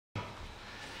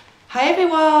Hi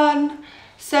everyone!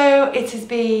 So it has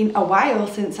been a while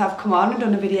since I've come on and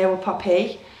done a video with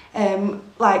Poppy.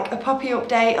 Like a Poppy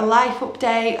update, a life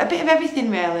update, a bit of everything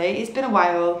really. It's been a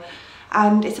while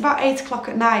and it's about 8 o'clock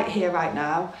at night here right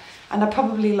now and I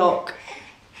probably look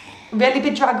really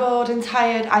bedraggled and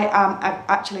tired. I'm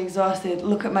actually exhausted.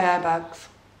 Look at my eye bags.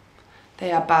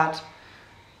 They are bad.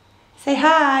 Say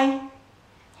hi.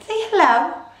 Say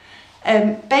hello.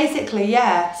 Basically,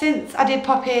 yeah, since I did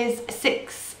Poppy's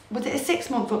was it a 6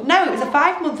 month up? No, it was a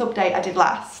 5 month update I did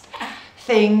last.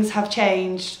 Things have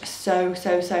changed so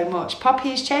much.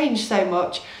 Poppy's changed so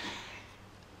much.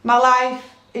 My life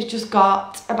has just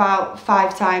got about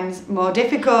 5 times more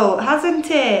difficult,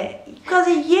 hasn't it? Because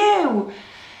of you.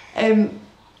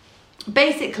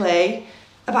 Basically,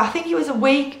 I think it was a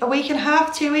week and a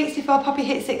half, 2 weeks before Poppy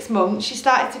hit 6 months, she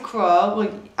started to crawl,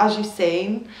 well, as you've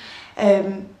seen.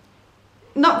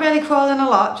 Not really crawling a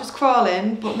lot, just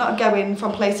crawling, but not going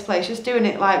from place to place, just doing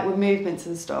it like with movements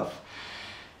and stuff.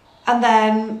 And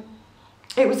then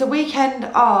it was a weekend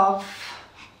of,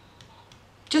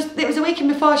 it was a weekend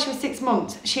before she was 6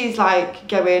 months. She's like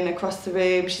going across the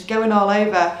room, she's going all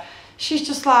over. She's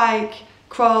just like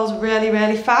crawls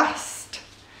really fast.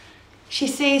 She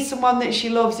sees someone that she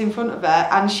loves in front of her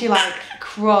and she like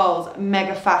crawls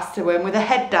mega fast to him with her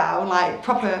head down, like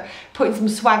proper putting some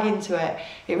swag into it.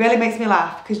 It really makes me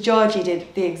laugh because Georgie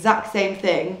did the exact same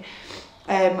thing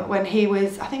when he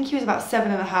was, I think he was about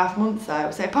 7.5 months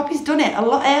out. So Poppy's done it a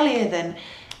lot earlier than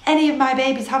any of my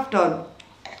babies have done.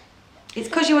 It's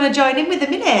because you want to join in with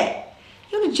them, innit?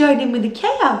 You want to join in with the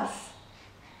chaos.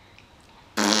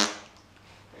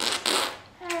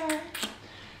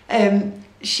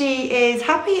 She is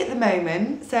happy at the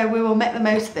moment, so we will make the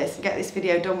most of this and get this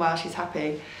video done while she's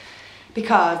happy,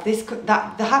 because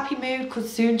the happy mood could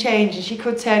soon change and she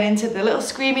could turn into the little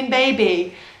screaming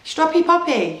baby, Stroppy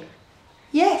Poppy.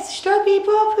 Yes, Stroppy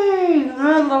Poppy.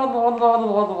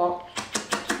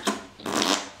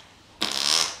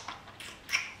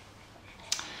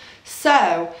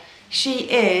 So she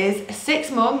is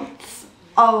 6 months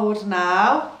old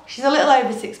now. She's a little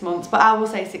over 6 months, but I will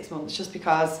say 6 months just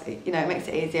because, you know, it makes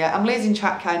it easier. I'm losing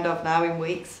track kind of now in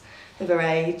weeks of her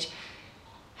age.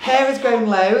 Hair has grown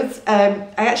loads. I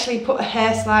actually put a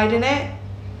hair slide in it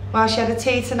while she had a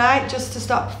tea tonight just to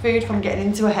stop food from getting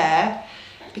into her hair,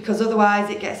 because otherwise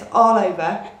it gets all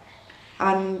over.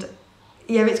 And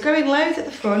yeah, it's growing loads at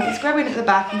the front, it's growing at the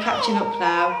back and catching up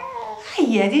now.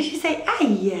 Hiya, did you say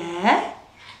hiya?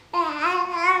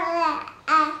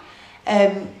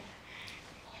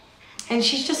 And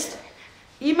she's just,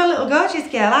 you're my little gorgeous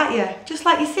girl, aren't you? Just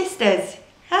like your sisters,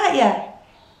 aren't you?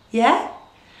 Yeah?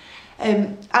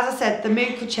 As I said, the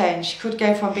mood could change. She could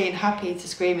go from being happy to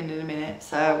screaming in a minute,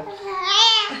 so.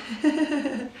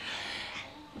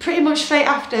 Pretty much straight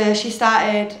after she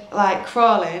started like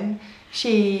crawling,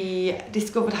 she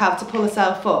discovered how to pull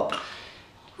herself up,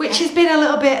 which has been a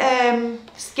little bit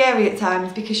scary at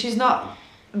times because she's not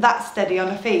that steady on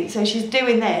her feet. So she's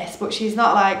doing this, but she's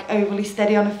not like overly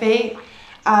steady on her feet,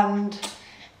 and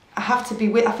I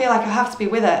feel like I have to be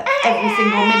with her every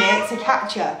single minute to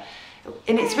catch her,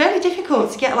 and it's really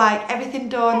difficult to get like everything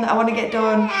done that I want to get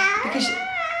done because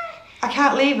I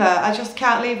can't leave her. I just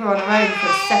can't leave her on her own for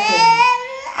a second.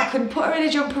 I can put her in a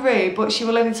jumperoo, but she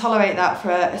will only tolerate that for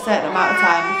a certain amount of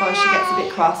time before she gets a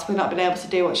bit cross for not being able to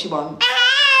do what she wants.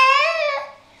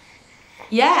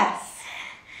 Yes.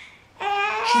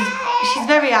 She's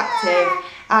very active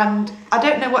and I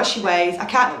don't know what she weighs. I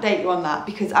can't update you on that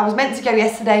because I was meant to go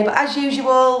yesterday, but as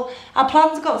usual, our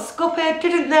plans got scuppered,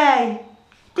 didn't they?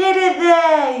 Didn't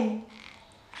they?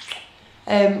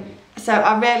 So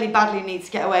I really badly need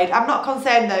to get her weighed. I'm not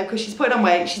concerned though because she's putting on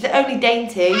weight. She's only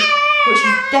dainty, but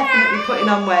she's definitely putting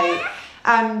on weight.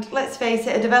 And let's face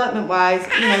it, development-wise,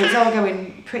 you know, it's all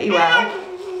going pretty well.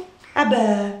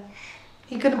 Abba,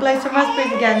 you gonna blow some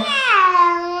raspberries again?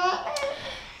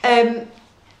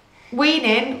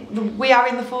 Weaning, we are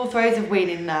in the full throes of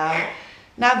weaning now.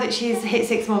 Now that she's hit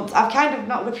 6 months, I've kind of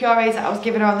knocked the purees that I was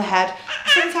giving her on the head.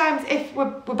 Sometimes if we're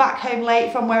back home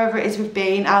late from wherever it is we've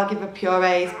been, I'll give her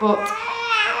purees, but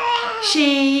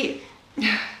she's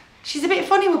a bit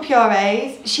funny with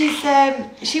purees.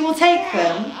 She will take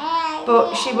them,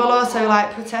 but she will also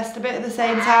like protest a bit at the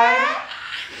same time.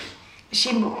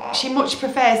 She much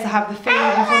prefers to have the food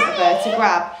in front of her to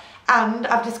grab. And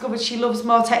I've discovered she loves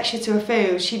more texture to her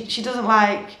food. She doesn't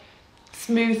like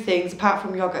smooth things apart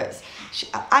from yogurts.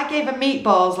 I gave her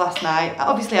meatballs last night.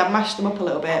 Obviously I mashed them up a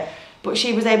little bit, but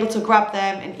she was able to grab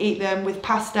them and eat them with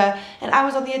pasta. And I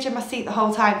was on the edge of my seat the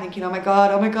whole time thinking, oh my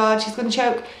God, she's gonna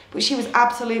choke. But she was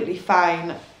absolutely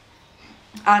fine.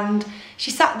 and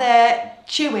she sat there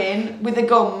chewing with the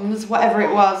gums, whatever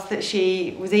it was that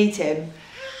she was eating.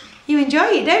 You enjoy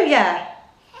it, don't you?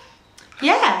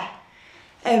 Yeah.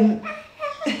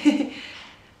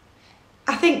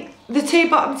 I think the two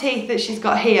bottom teeth that she's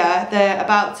got here, they're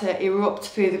about to erupt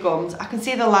through the gums. I can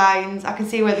see the lines, I can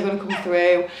see where they're going to come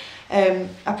through.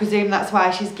 I presume that's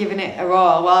why she's giving it a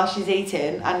roar while she's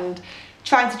eating and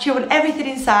trying to chew on everything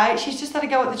inside. She's just had to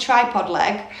go at the tripod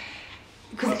leg,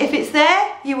 because if it's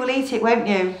there, you will eat it, won't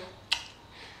you?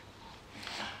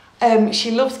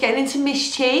 She loves getting into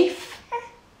mischief.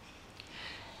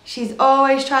 She's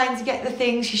always trying to get the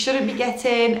things she shouldn't be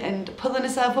getting and pulling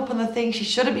herself up on the things she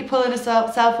shouldn't be pulling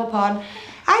herself up on.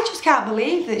 I just can't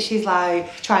believe that she's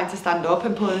like trying to stand up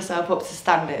and pulling herself up to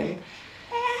standing.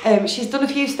 She's done a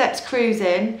few steps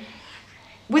cruising.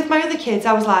 With my other kids,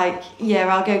 I was like, yeah,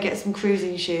 I'll go get some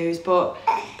cruising shoes, but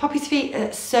Poppy's feet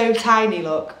are so tiny,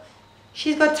 look.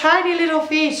 She's got tiny little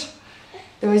feet.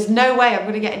 There is no way I'm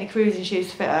going to get any cruising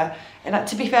shoes to fit her. And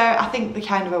to be fair, I think they're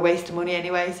kind of a waste of money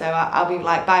anyway, so I'll be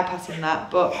like bypassing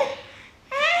that, but...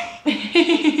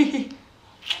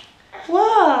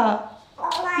 What?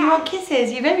 You want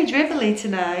kisses? You're very dribbly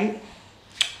tonight.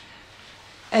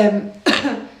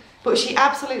 But she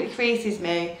absolutely creases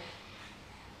me.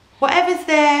 Whatever's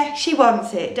there, she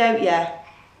wants it, don't you?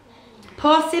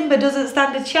 Poor Simba doesn't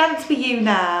stand a chance with you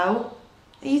now.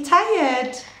 Are you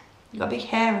tired? You've got big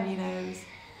hair on your nose.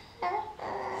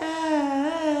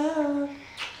 Oh.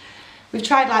 We've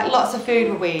tried like lots of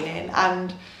food with weaning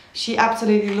and she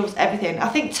absolutely loves everything. I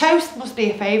think toast must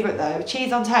be a favourite though,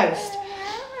 cheese on toast.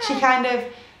 She kind of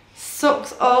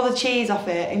sucks all the cheese off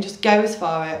it and just goes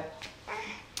for it.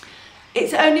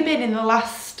 It's only been in the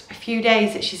last few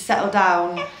days that she's settled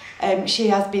down. She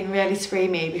has been really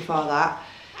screamy before that.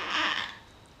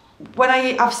 When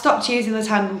I've stopped using the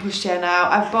tandem pushchair now,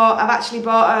 I've actually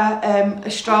bought her a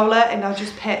stroller, and I've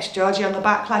just perched Georgie on the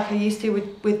back like I used to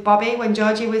with Bobby when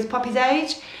Georgie was Poppy's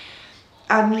age.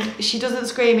 And she doesn't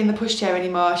scream in the pushchair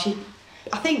anymore.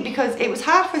 I think because it was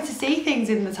hard for her to see things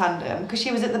in the tandem because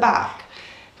she was at the back.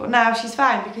 But now she's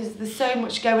fine because there's so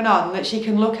much going on that she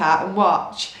can look at and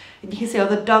watch. And you can see all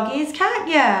the doggies, can't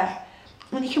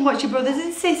you? And you can watch your brothers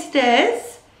and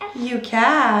sisters. You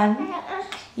can.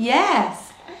 Yes.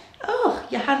 Oh,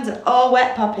 your hands are all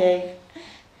wet, Poppy.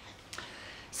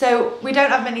 So we don't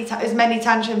have as many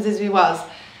tantrums as we was.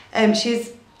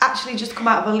 She's actually just come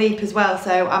out of a leap as well,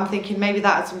 so I'm thinking maybe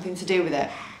that had something to do with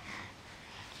it.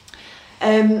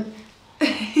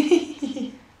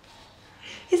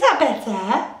 Is that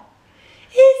better?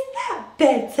 Is that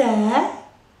better?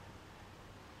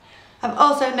 I've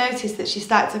also noticed that she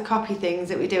started to copy things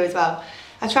that we do as well.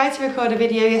 I tried to record a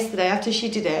video yesterday after she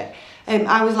did it.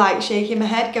 I was like shaking my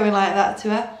head, going like that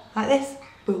to her, like this.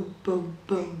 Boom, boom,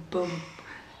 boom, boom.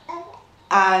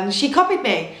 And she copied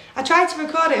me. I tried to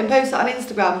record it and post it on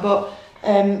Instagram, but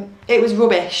it was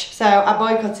rubbish, so I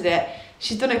boycotted it.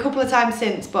 She's done it a couple of times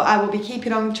since, but I will be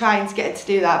keeping on trying to get her to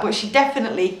do that. But she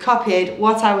definitely copied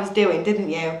what I was doing, didn't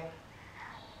you?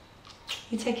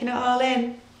 You taking it all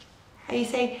in? Are you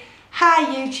saying, hi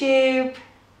YouTube,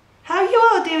 how you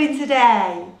all doing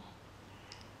today?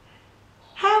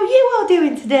 How you all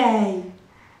doing today?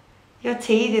 You're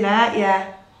teething, aren't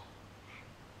you?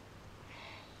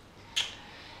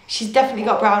 She's definitely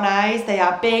got brown eyes. They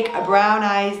are big brown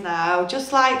eyes now,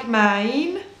 just like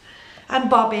mine and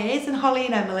Bobby's and Holly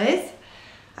and Emily's.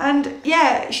 And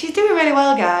yeah, she's doing really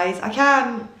well, guys. I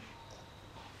don't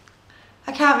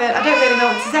really know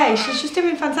what to say. She's just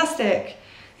doing fantastic.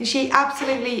 And she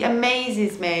absolutely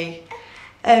amazes me.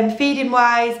 Feeding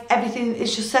wise, everything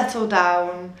is just settled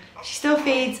down. She still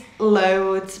feeds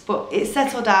loads, but it's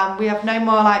settled down. We have no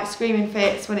more like screaming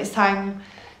fits when it's time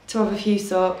to have a few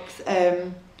sucks.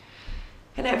 And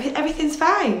everything's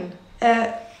fine.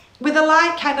 With a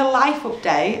like kind of life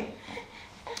update,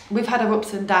 we've had our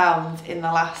ups and downs in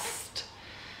the last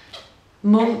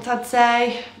month, I'd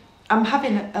say. I'm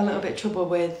having a little bit of trouble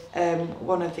with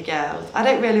one of the girls. I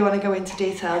don't really want to go into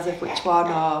details of which one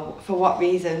or for what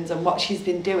reasons and what she's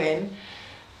been doing,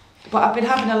 but I've been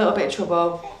having a little bit of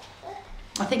trouble.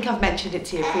 I think I've mentioned it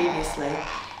to you previously,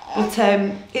 but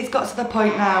it's got to the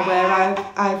point now where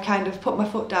I've kind of put my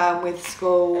foot down with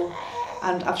school,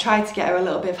 and I've tried to get her a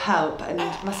little bit of help and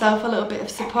myself a little bit of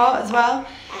support as well.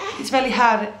 It's really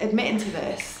hard admitting to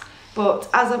this, but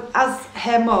as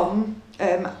her mum,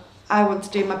 I want to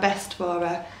do my best for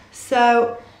her.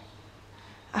 So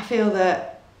I feel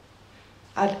that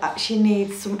she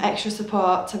needs some extra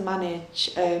support to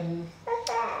manage,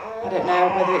 I don't know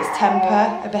whether it's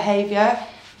temper or behaviour,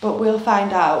 but we'll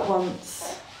find out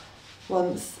once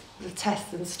the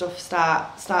tests and stuff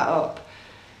start up.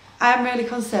 I am really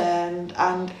concerned,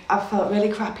 and I've felt really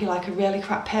crappy, like a really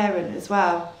crap parent as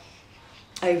well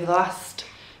over the last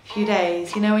few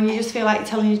days. You know, when you just feel like you're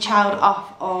telling your child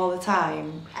off all the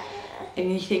time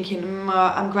and you're thinking,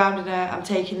 I'm grounding her, I'm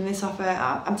taking this off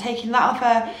her, I'm taking that off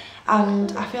her,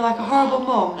 and I feel like a horrible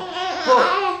mum.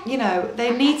 But, you know,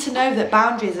 they need to know that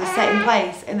boundaries are set in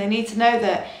place, and they need to know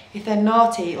that if they're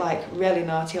naughty, like really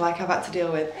naughty, like I've had to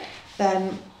deal with,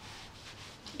 then,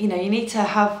 you know, you need to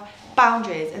have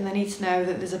boundaries, and they need to know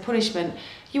that there's a punishment.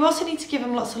 You also need to give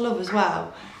them lots of love as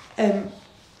well. And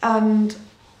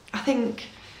I think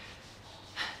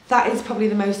that is probably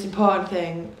the most important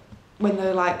thing when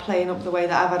they're like playing up the way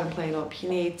that I've had them playing up. You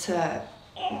need to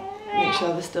make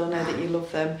sure they still know that you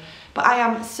love them. But I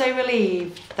am so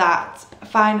relieved that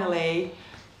finally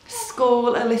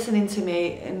school are listening to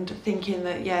me and thinking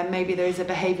that, yeah, maybe there is a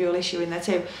behavioural issue in there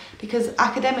too. Because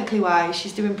academically wise,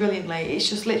 she's doing brilliantly. It's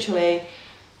just literally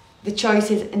the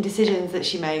choices and decisions that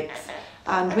she makes.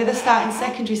 And with her starting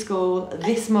secondary school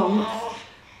this month,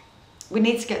 we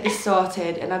need to get this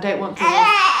sorted, and I don't want things,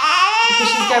 because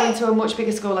she's going to a much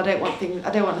bigger school, I don't want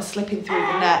her slipping through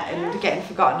the net and getting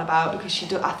forgotten about, because she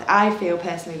does. I feel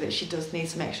personally that she does need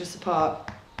some extra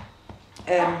support.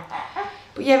 But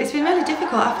yeah, it's been really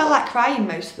difficult. I felt like crying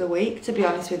most of the week, to be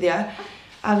honest with you,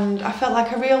 and I felt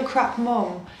like a real crap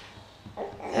mum.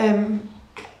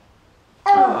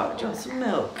 Oh, do you want some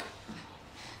milk?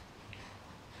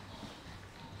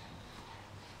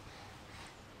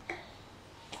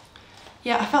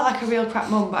 Yeah, I felt like a real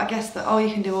crap mum, but I guess that all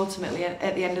you can do ultimately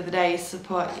at the end of the day is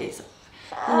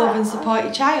love and support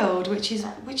your child, which is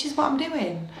what I'm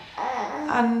doing.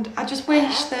 And I just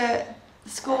wish that the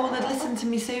school had listened to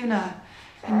me sooner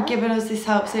and given us this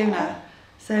help sooner.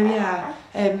 So yeah,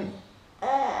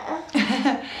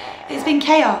 it's been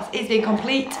chaos. It's been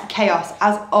complete chaos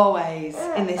as always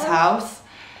in this house.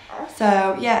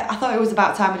 So yeah, I thought it was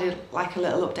about time I did like a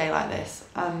little update like this,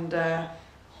 and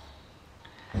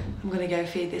I'm gonna go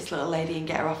feed this little lady and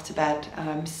get her off to bed, and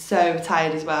I'm so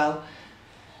tired as well.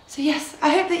 So yes, I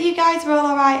hope that you guys are all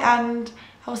alright, and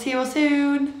I will see you all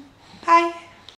soon. Bye.